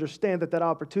won't understand that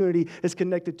opportunity is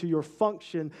connected to your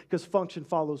function because function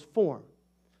follows form.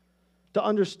 To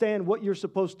understand what you're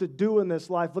supposed to do in this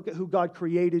life, look at who God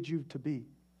created you to be.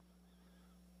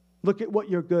 Look at what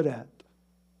you're good at.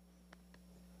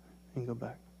 You can go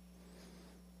back.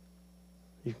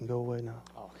 You can go away now.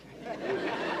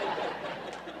 Okay.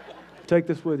 Take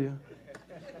this with you.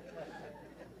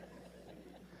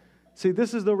 See,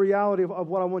 this is the reality of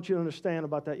what I want you to understand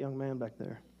about that young man back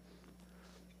there.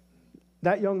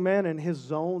 That young man in his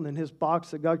zone, in his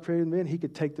box that God created him in, he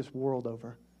could take this world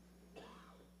over.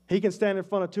 He can stand in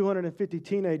front of 250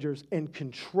 teenagers and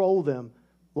control them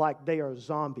like they are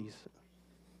zombies.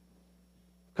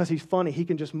 Because he's funny, he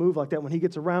can just move like that. When he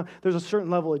gets around, there's a certain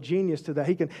level of genius to that.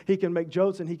 He can make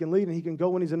jokes and he can lead and he can go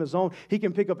when he's in his zone. He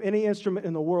can pick up any instrument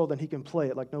in the world and he can play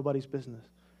it like nobody's business.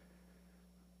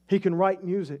 He can write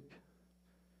music.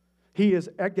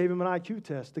 I gave him an IQ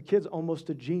test. The kid's almost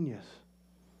a genius.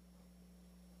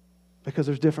 Because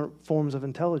there's different forms of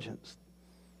intelligence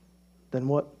than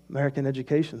what American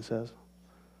education says.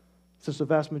 Since the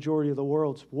vast majority of the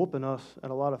world's whooping us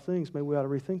at a lot of things, maybe we ought to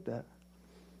rethink that.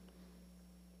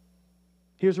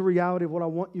 Here's the reality of what I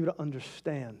want you to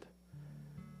understand.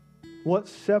 What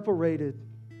separated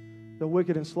the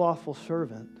wicked and slothful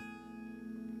servant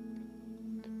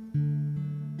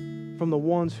from the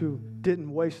ones who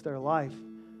didn't waste their life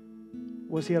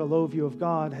was he had a low view of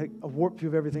God, had a warped view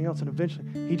of everything else, and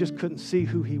eventually he just couldn't see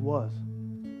who he was.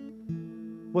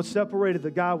 What separated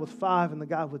the guy with 5 and the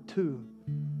guy with 2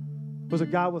 was a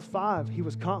guy with 5. He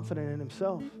was confident in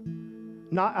himself.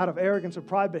 Not out of arrogance or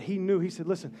pride, but he knew. He said,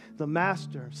 listen, the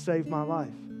master saved my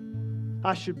life.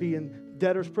 I should be in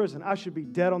debtor's prison. I should be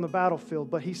dead on the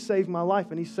battlefield, but he saved my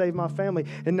life and he saved my family,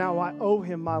 and now I owe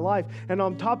him my life. And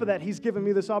on top of that, he's given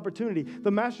me this opportunity.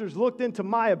 The master's looked into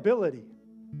my ability.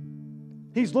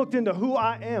 He's looked into who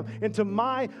I am, into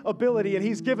my ability, and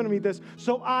he's given me this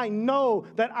so I know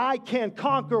that I can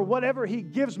conquer whatever he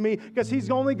gives me because he's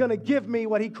only going to give me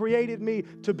what he created me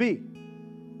to be.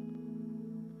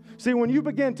 See, when you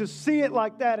begin to see it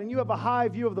like that and you have a high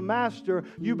view of the master,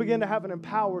 you begin to have an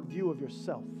empowered view of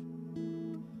yourself.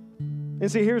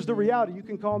 And see, here's the reality. You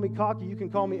can call me cocky, you can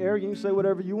call me arrogant, you can say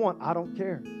whatever you want. I don't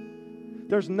care.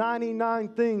 There's 99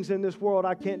 things in this world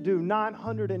I can't do.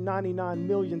 999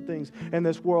 million things in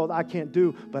this world I can't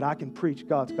do, but I can preach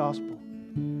God's gospel.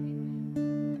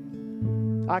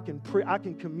 I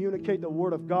can communicate the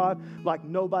Word of God like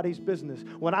nobody's business.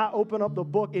 When I open up the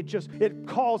book, it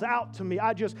calls out to me.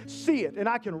 I just see it, and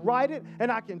I can write it,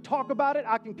 and I can talk about it.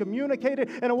 I can communicate it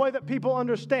in a way that people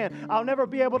understand. I'll never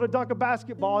be able to dunk a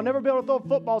basketball. I'll never be able to throw a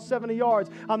football 70 yards.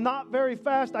 I'm not very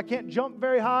fast. I can't jump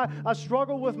very high. I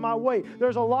struggle with my weight.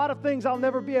 There's a lot of things I'll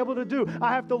never be able to do.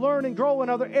 I have to learn and grow in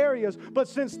other areas. But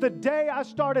since the day I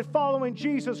started following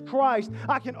Jesus Christ,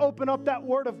 I can open up that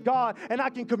Word of God, and I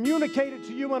can communicate it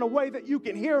to you in a way that you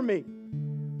can hear me.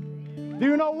 Do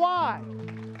you know why?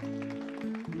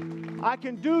 I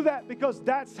can do that because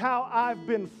that's how I've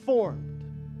been formed.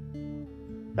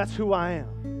 That's who I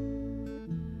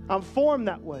am. I'm formed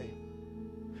that way.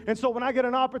 And so when I get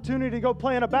an opportunity to go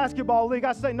play in a basketball league,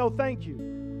 I say no thank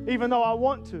you, even though I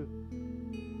want to.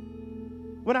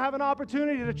 When I have an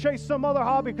opportunity to chase some other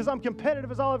hobby because I'm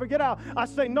competitive as I'll ever get out, I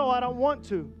say no, I don't want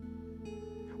to.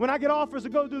 When I get offers to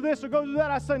go do this or go do that,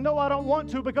 I say, no, I don't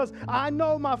want to, because I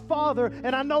know my Father,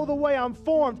 and I know the way I'm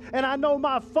formed, and I know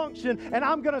my function, and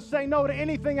I'm going to say no to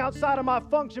anything outside of my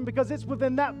function because it's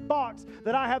within that box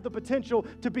that I have the potential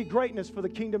to be greatness for the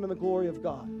kingdom and the glory of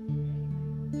God.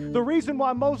 The reason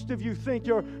why most of you think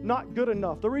you're not good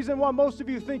enough, the reason why most of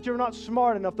you think you're not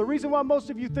smart enough, the reason why most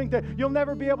of you think that you'll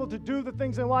never be able to do the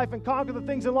things in life and conquer the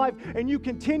things in life, and you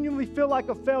continually feel like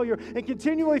a failure and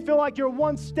continually feel like you're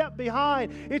one step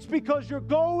behind, it's because you're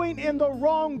going in the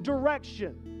wrong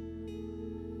direction.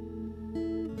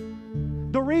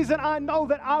 The reason I know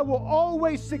that I will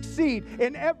always succeed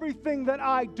in everything that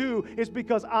I do is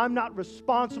because I'm not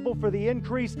responsible for the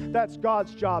increase. That's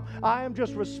God's job. I am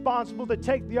just responsible to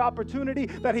take the opportunity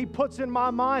that He puts in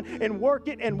my mind and work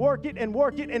it and work it and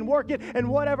work it and work it, and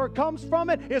whatever comes from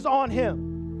it is on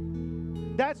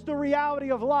Him. That's the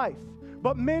reality of life.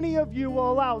 But many of you will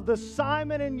allow the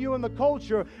Simon in you and the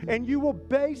culture, and you will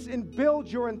base and build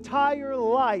your entire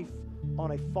life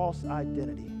on a false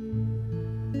identity.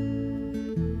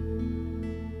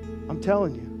 I'm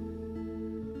telling you.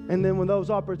 And then when those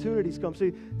opportunities come,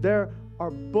 see, there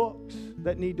are books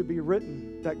that need to be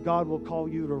written that God will call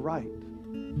you to write.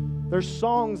 There's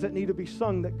songs that need to be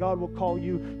sung that God will call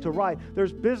you to write.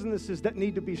 There's businesses that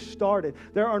need to be started.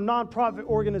 There are nonprofit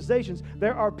organizations.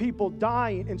 There are people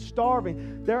dying and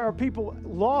starving. There are people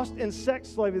lost in sex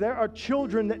slavery. There are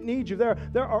children that need you. There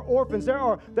are orphans. There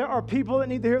are people that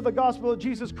need to hear the gospel of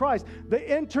Jesus Christ.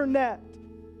 The internet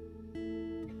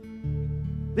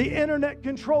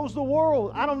controls the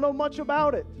world. I don't know much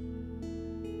about it.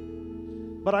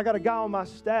 But I got a guy on my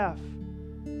staff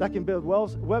that can build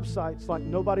websites like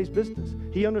nobody's business.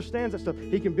 He understands that stuff.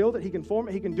 He can build it. He can form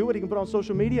it. He can do it. He can put it on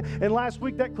social media. And last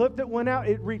week, that clip that went out,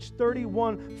 it reached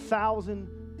 31,000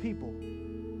 people.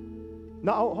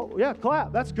 No, yeah,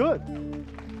 clap. That's good.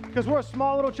 Because we're a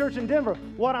small little church in Denver.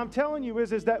 What I'm telling you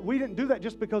is that we didn't do that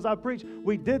just because I preached.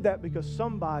 We did that because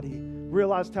somebody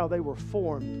realized how they were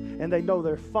formed, and they know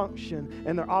their function,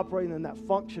 and they're operating in that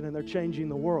function, and they're changing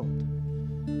the world.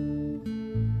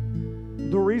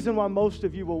 The reason why most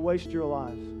of you will waste your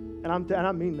lives, and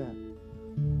I mean that,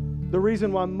 the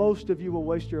reason why most of you will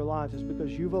waste your lives is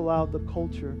because you've allowed the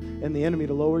culture and the enemy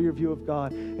to lower your view of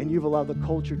God, and you've allowed the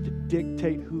culture to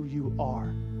dictate who you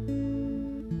are.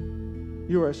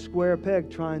 You're a square peg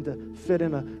trying to fit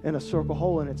in a circle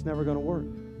hole, and it's never going to work.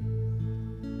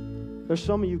 There's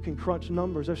some of you can crunch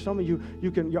numbers. There's some of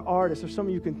you're artists. There's some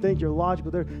of you can think, you're logical.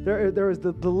 There is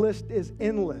the list is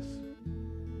endless.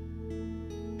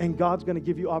 And God's going to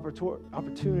give you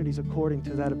opportunities according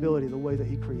to that ability, the way that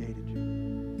He created you.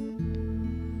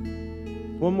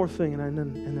 One more thing, and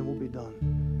then we'll be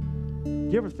done.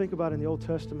 You ever think about in the Old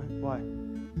Testament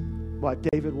why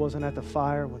David wasn't at the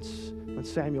fire when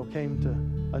Samuel came to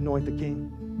anoint the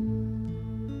king?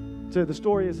 So the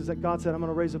story is that God said, I'm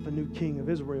going to raise up a new king of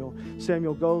Israel.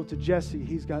 Samuel, go to Jesse.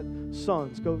 He's got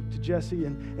sons. Go to Jesse,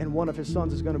 and one of his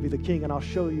sons is going to be the king, and I'll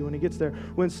show you when he gets there.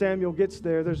 When Samuel gets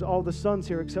there, there's all the sons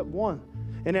here except one.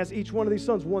 And as each one of these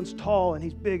sons, one's tall, and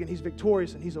he's big, and he's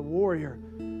victorious, and he's a warrior.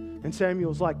 And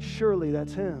Samuel's like, surely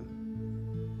that's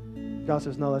him. God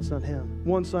says, no, that's not him.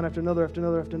 One son after another, after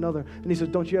another, after another. And he says,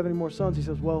 don't you have any more sons? He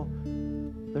says, well,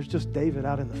 there's just David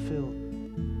out in the field.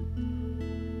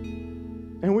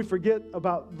 And we forget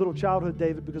about little childhood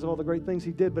David because of all the great things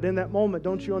he did. But in that moment,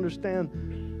 don't you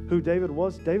understand who David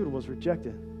was? David was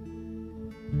rejected.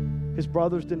 His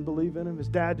brothers didn't believe in him. His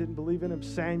dad didn't believe in him.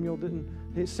 Samuel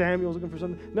was looking for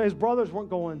something. No, his brothers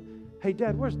weren't going, hey,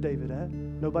 Dad, where's David at?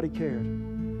 Nobody cared.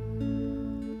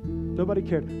 Nobody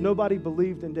cared. Nobody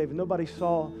believed in David. Nobody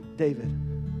saw David.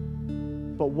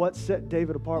 But what set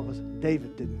David apart was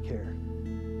David didn't care.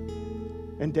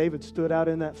 And David stood out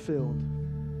in that field.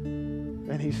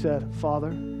 And he said, Father,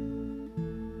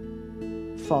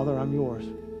 Father, I'm yours.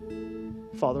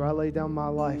 Father, I lay down my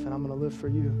life and I'm going to live for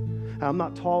you. And I'm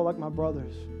not tall like my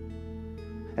brothers.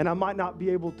 And I might not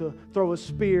be able to throw a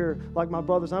spear like my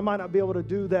brothers. I might not be able to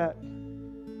do that.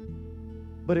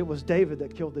 But it was David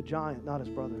that killed the giant, not his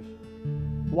brothers.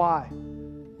 Why?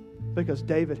 Because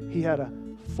David, he had a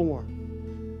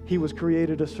form. He was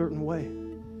created a certain way.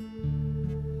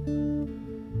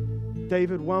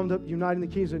 David wound up uniting the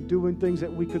kings and doing things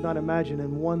that we could not imagine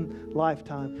in one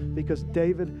lifetime because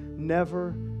David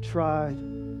never tried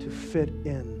to fit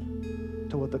in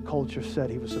to what the culture said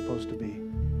he was supposed to be.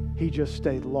 He just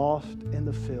stayed lost in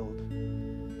the field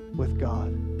with God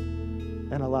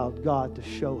and allowed God to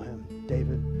show him,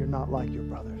 David, you're not like your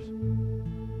brothers,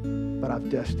 but I've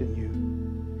destined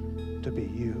you to be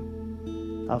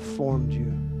you. I've formed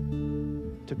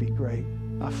you to be great.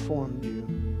 I've formed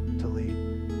you to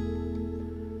lead.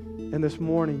 And this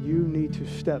morning, you need to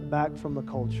step back from the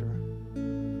culture.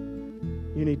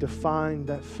 You need to find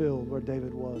that field where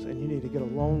David was, and you need to get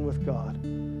alone with God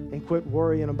and quit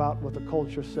worrying about what the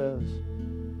culture says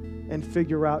and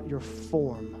figure out your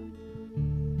form.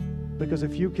 Because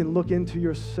if you can look into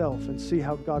yourself and see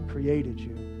how God created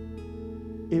you,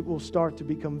 it will start to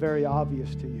become very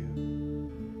obvious to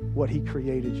you what He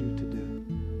created you to do.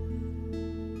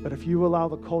 But if you allow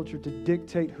the culture to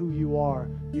dictate who you are,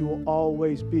 you will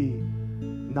always be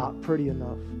not pretty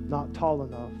enough, not tall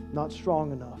enough, not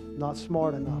strong enough, not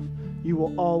smart enough. You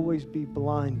will always be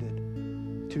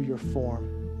blinded to your form,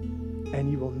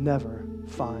 and you will never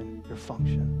find your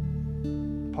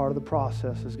function. Part of the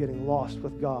process is getting lost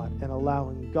with God and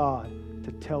allowing God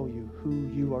to tell you who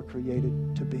you are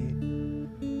created to be.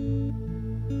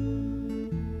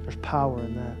 There's power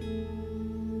in that.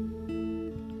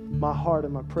 My heart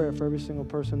and my prayer for every single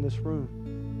person in this room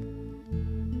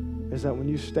is that when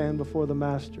you stand before the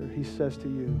Master, He says to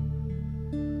you,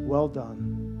 well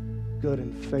done, good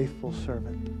and faithful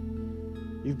servant.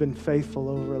 You've been faithful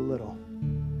over a little.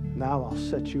 Now I'll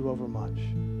set you over much.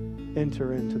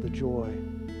 Enter into the joy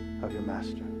of your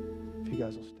Master. If you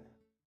guys will stand.